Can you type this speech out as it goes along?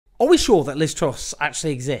Are we sure that Liz Truss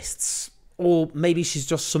actually exists? Or maybe she's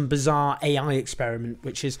just some bizarre AI experiment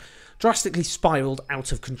which has drastically spiralled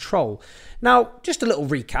out of control. Now, just a little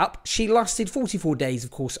recap. She lasted 44 days,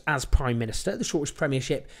 of course, as Prime Minister, the shortest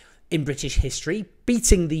premiership in British history,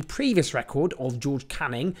 beating the previous record of George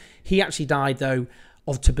Canning. He actually died, though,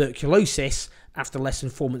 of tuberculosis after less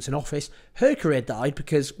than 4 months in office. Her career died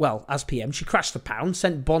because, well, as PM, she crashed the pound,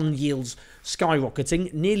 sent bond yields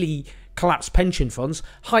skyrocketing, nearly collapsed pension funds,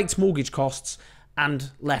 hiked mortgage costs,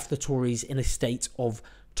 and left the Tories in a state of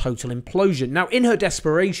total implosion. Now, in her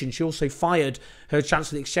desperation, she also fired her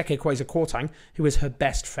Chancellor of the Exchequer, Kwasi Kwarteng, who is her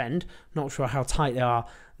best friend. Not sure how tight they are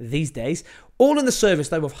these days. All in the service,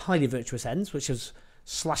 though, of highly virtuous ends, which is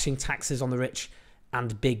slashing taxes on the rich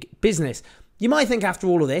and big business. You might think after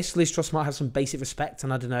all of this, Liz Truss might have some basic respect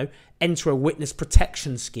and, I don't know, enter a witness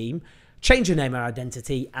protection scheme, change her name and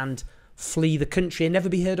identity, and flee the country and never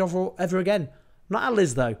be heard of ever again. Not our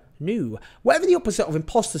Liz, though. No. Whatever the opposite of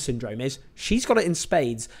imposter syndrome is, she's got it in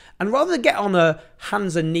spades. And rather than get on her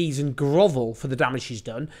hands and knees and grovel for the damage she's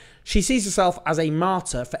done, she sees herself as a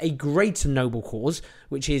martyr for a great and noble cause,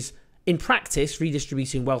 which is, in practice,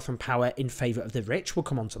 redistributing wealth and power in favour of the rich. We'll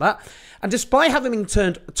come on to that. And despite having been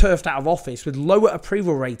turfed out of office with lower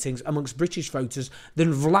approval ratings amongst British voters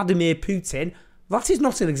than Vladimir Putin, that is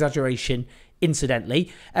not an exaggeration,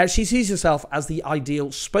 incidentally. She sees herself as the ideal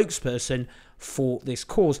spokesperson for this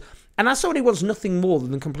cause. And as someone who wants nothing more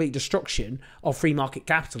than the complete destruction of free market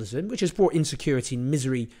capitalism, which has brought insecurity and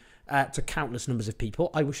misery to countless numbers of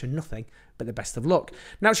people, I wish her nothing but the best of luck.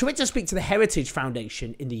 Now, she went to speak to the Heritage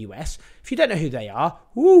Foundation in the US. If you don't know who they are,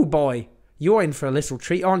 ooh boy, you're in for a little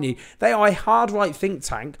treat, aren't you? They are a hard-right think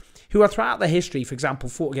tank who are throughout their history, for example,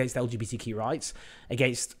 fought against LGBTQ rights,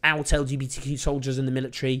 against out LGBTQ soldiers in the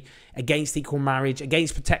military, against equal marriage,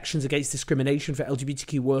 against protections against discrimination for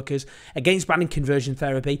LGBTQ workers, against banning conversion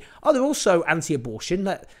therapy. Oh, they're also anti-abortion,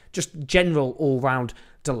 that just general all-round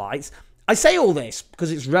delights. I say all this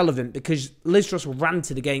because it's relevant, because Liz Truss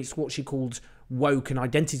ranted against what she called woke and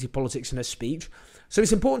identity politics in her speech. So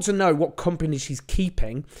it's important to know what company she's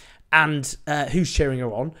keeping and who's cheering her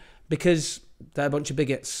on, because they're a bunch of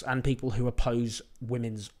bigots and people who oppose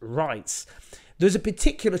women's rights. There's a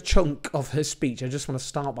particular chunk of her speech I just want to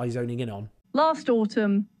start by zoning in on. Last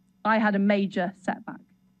autumn, I had a major setback.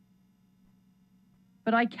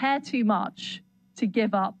 But I care too much to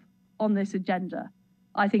give up on this agenda.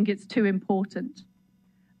 I think it's too important.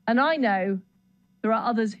 And I know there are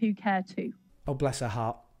others who care too. Oh, bless her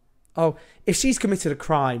heart. Oh, if she's committed a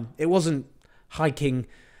crime, it wasn't hiking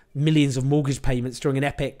millions of mortgage payments during an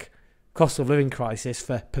epic cost of living crisis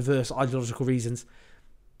for perverse ideological reasons.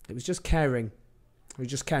 It was just caring. It was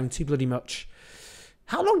just caring too bloody much.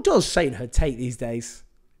 How long does sainthood take these days?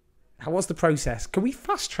 What's the process? Can we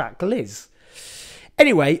fast track Liz?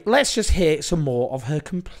 Anyway, let's just hear some more of her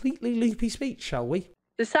completely loopy speech, shall we?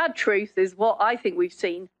 The sad truth is, what I think we've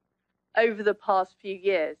seen over the past few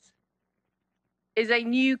years is a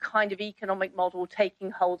new kind of economic model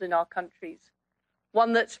taking hold in our countries.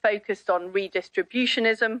 One that's focused on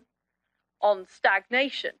redistributionism, on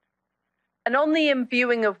stagnation, and on the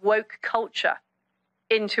imbuing of woke culture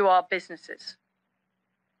into our businesses.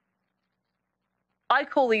 I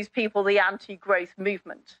call these people the anti-growth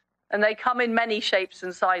movement, and they come in many shapes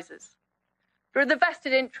and sizes. There are the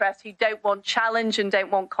vested interests who don't want challenge and don't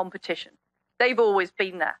want competition. They've always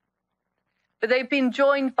been there. But they've been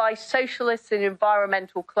joined by socialists in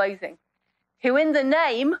environmental clothing, who in the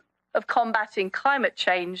name of combating climate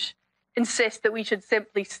change insist that we should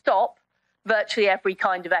simply stop virtually every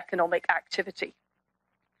kind of economic activity.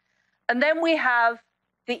 And then we have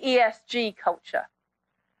the ESG culture,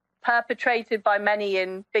 perpetrated by many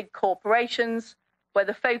in big corporations, where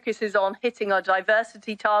the focus is on hitting a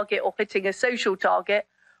diversity target or hitting a social target,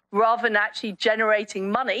 rather than actually generating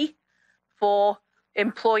money for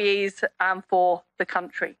employees and for the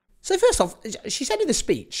country. So first off, she said in the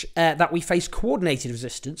speech that we face coordinated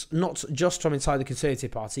resistance, not just from inside the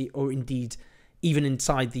Conservative Party, or indeed even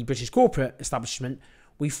inside the British corporate establishment.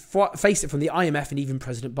 We faced it from the IMF and even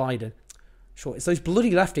President Biden. Sure, it's those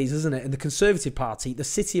bloody lefties, isn't it? In the Conservative Party, the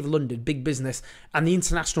City of London, big business, and the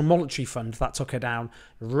International Monetary Fund that took her down.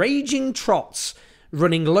 Raging trots,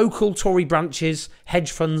 running local Tory branches,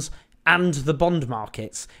 hedge funds, and the bond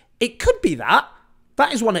markets. It could be that.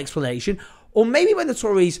 That is one explanation. Or maybe when the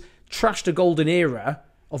Tories trashed a golden era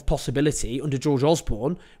of possibility under George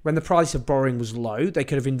Osborne, when the price of borrowing was low, they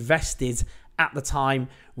could have invested at the time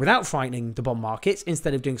without frightening the bond markets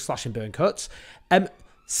instead of doing slash and burn cuts.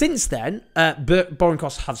 Since then, borrowing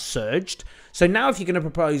costs have surged. So now if you're going to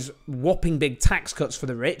propose whopping big tax cuts for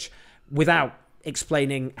the rich without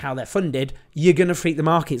explaining how they're funded, you're going to freak the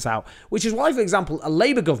markets out. Which is why, for example, a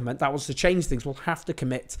Labour government that wants to change things will have to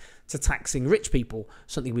commit to taxing rich people,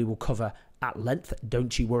 something we will cover at length,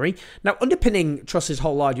 don't you worry. Now, underpinning Truss's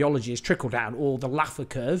whole ideology is trickle-down, or the Laffer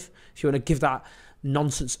curve, if you want to give that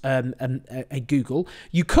nonsense a Google.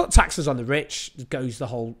 You cut taxes on the rich, goes the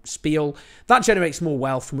whole spiel. That generates more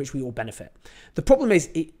wealth from which we all benefit. The problem is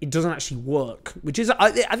it doesn't actually work, which is,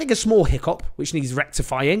 I think, a small hiccup, which needs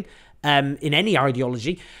rectifying in any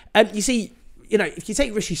ideology. You see, if you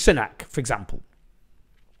take Rishi Sunak, for example,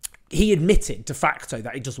 he admitted de facto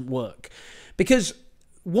that it doesn't work because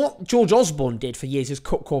what George Osborne did for years is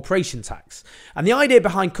cut corporation tax. And the idea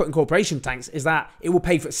behind cutting corporation tax is that it will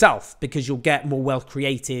pay for itself because you'll get more wealth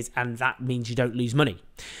created and that means you don't lose money.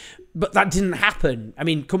 But that didn't happen. I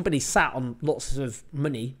mean, companies sat on lots of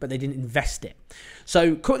money, but they didn't invest it.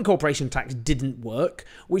 So cutting corporation tax didn't work,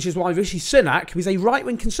 which is why Rishi Sunak, who is a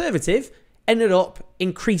right-wing conservative, ended up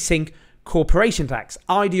increasing corporation tax.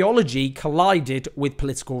 Ideology collided with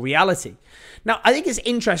political reality. Now, I think it's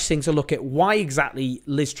interesting to look at why exactly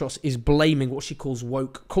Liz Truss is blaming what she calls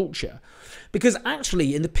woke culture. Because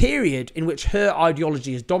actually, in the period in which her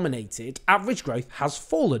ideology has dominated, average growth has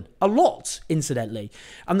fallen a lot, incidentally.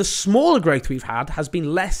 And the smaller growth we've had has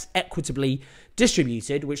been less equitably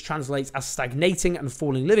distributed, which translates as stagnating and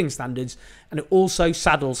falling living standards. And it also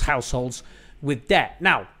saddles households with debt.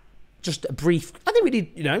 Now, just a brief, I think we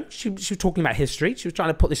did, she was talking about history. She was trying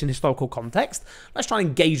to put this in historical context. Let's try and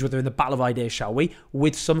engage with her in the battle of ideas, shall we,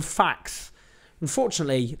 with some facts.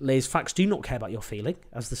 Unfortunately, Liz, facts do not care about your feeling,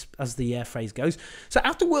 as the phrase goes. So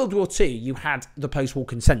after World War II, you had the post-war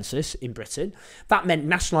consensus in Britain. That meant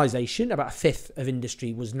nationalisation. About a fifth of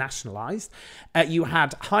industry was nationalised. You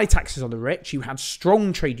had high taxes on the rich. You had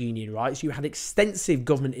strong trade union rights. You had extensive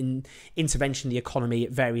government intervention in the economy at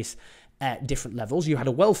various different levels. You had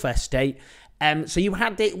a welfare state. So you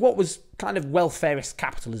had what was kind of welfarist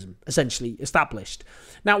capitalism essentially established.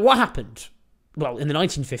 Now, what happened? Well, in the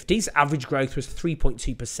 1950s, average growth was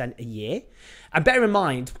 3.2% a year. And bear in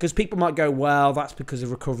mind, because people might go, well, that's because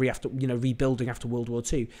of recovery after, rebuilding after World War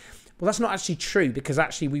II. Well, that's not actually true, because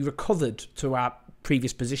actually we recovered to our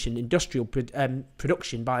previous position, industrial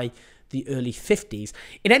production, by the early 50s.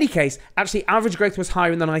 In any case, actually average growth was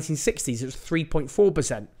higher in the 1960s. It was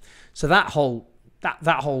 3.4%. So that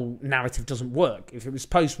whole narrative doesn't work. If it was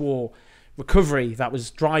post-war recovery that was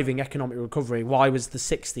driving economic recovery, why was the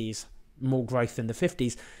 60s more growth than the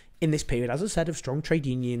 50s in this period, as I said, of strong trade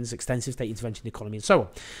unions, extensive state intervention in the economy, and so on?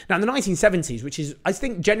 Now, in the 1970s, which is, I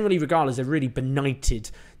think, generally regarded as a really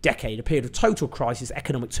benighted decade, a period of total crisis,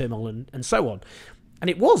 economic turmoil, and so on.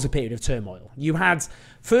 And it was a period of turmoil. You had,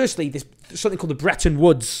 firstly, something called the Bretton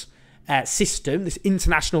Woods system, this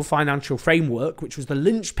international financial framework, which was the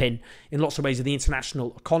linchpin in lots of ways of the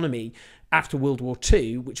international economy after World War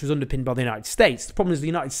II, which was underpinned by the United States. The problem is the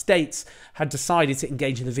United States had decided to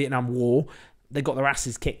engage in the Vietnam War. They got their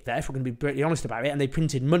asses kicked there, if we're going to be brutally honest about it, and they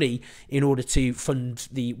printed money in order to fund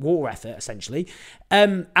the war effort, essentially.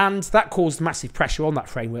 And that caused massive pressure on that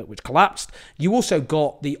framework, which collapsed. You also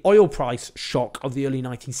got the oil price shock of the early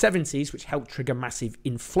 1970s, which helped trigger massive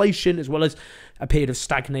inflation, as well as a period of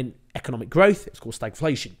stagnant economic growth. It's called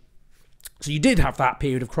stagflation. So you did have that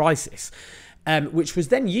period of crisis, which was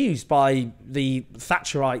then used by the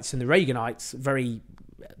Thatcherites and the Reaganites very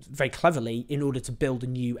cleverly in order to build a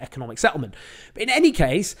new economic settlement. But in any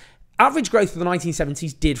case, average growth of the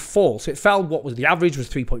 1970s did fall. So it fell, the average was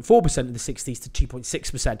 3.4% in the 60s to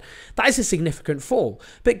 2.6%. That is a significant fall.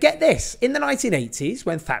 But get this, in the 1980s,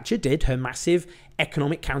 when Thatcher did her massive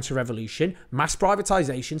economic counter-revolution, mass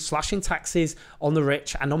privatisation, slashing taxes on the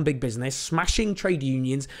rich and on big business, smashing trade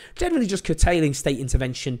unions, generally just curtailing state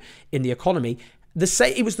intervention in the economy,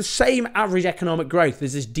 it was the same average economic growth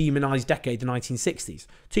as this demonised decade, the 1960s,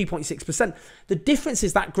 2.6%. The difference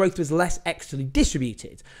is that growth was less externally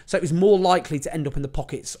distributed, so it was more likely to end up in the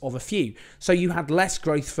pockets of a few. So you had less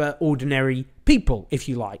growth for ordinary people, if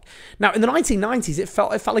you like. Now, in the 1990s, it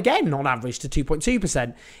fell again on average to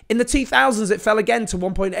 2.2%. In the 2000s, it fell again to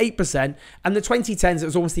 1.8%. And the 2010s, it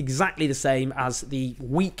was almost exactly the same as the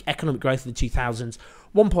weak economic growth of the 2000s,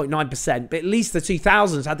 1.9%, but at least the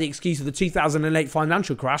 2000s had the excuse of the 2008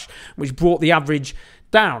 financial crash, which brought the average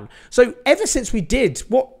down. So ever since we did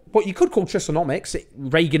what you could call Trussonomics,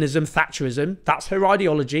 Reaganism, Thatcherism, that's her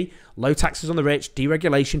ideology, low taxes on the rich,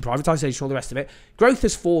 deregulation, privatisation, all the rest of it, growth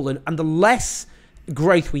has fallen, and the less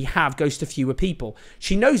growth we have goes to fewer people.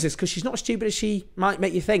 She knows this because she's not as stupid as she might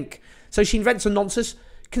make you think. So she invents a nonsense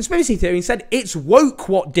conspiracy theory and said it's woke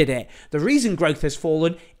what did it. The reason growth has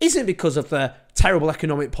fallen isn't because of the terrible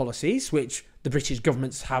economic policies which the British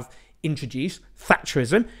governments have introduced,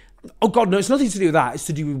 Thatcherism. Oh God, no, it's nothing to do with that. It's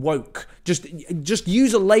to do with woke. Just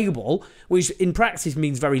use a label, which in practice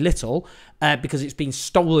means very little, because it's been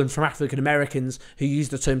stolen from African Americans who use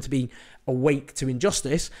the term to be awake to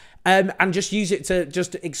injustice, and just use it to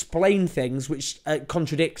just explain things which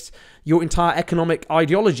contradict your entire economic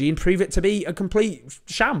ideology and prove it to be a complete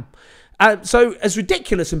sham. So as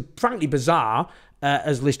ridiculous and frankly bizarre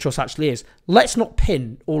as Liz Truss actually is, let's not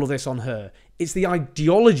pin all of this on her. It's the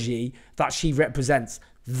ideology that she represents.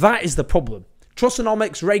 That is the problem.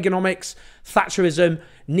 Trussonomics, Reaganomics, Thatcherism,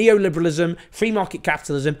 neoliberalism, free market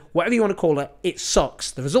capitalism, whatever you want to call it, it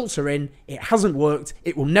sucks. The results are in. It hasn't worked.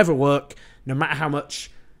 It will never work, no matter how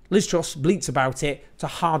much Liz Truss bleats about it to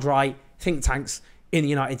hard-right think tanks in the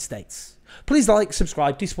United States. Please like,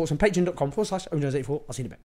 subscribe, do support us on patreon.com/owners84. I'll see you in a bit.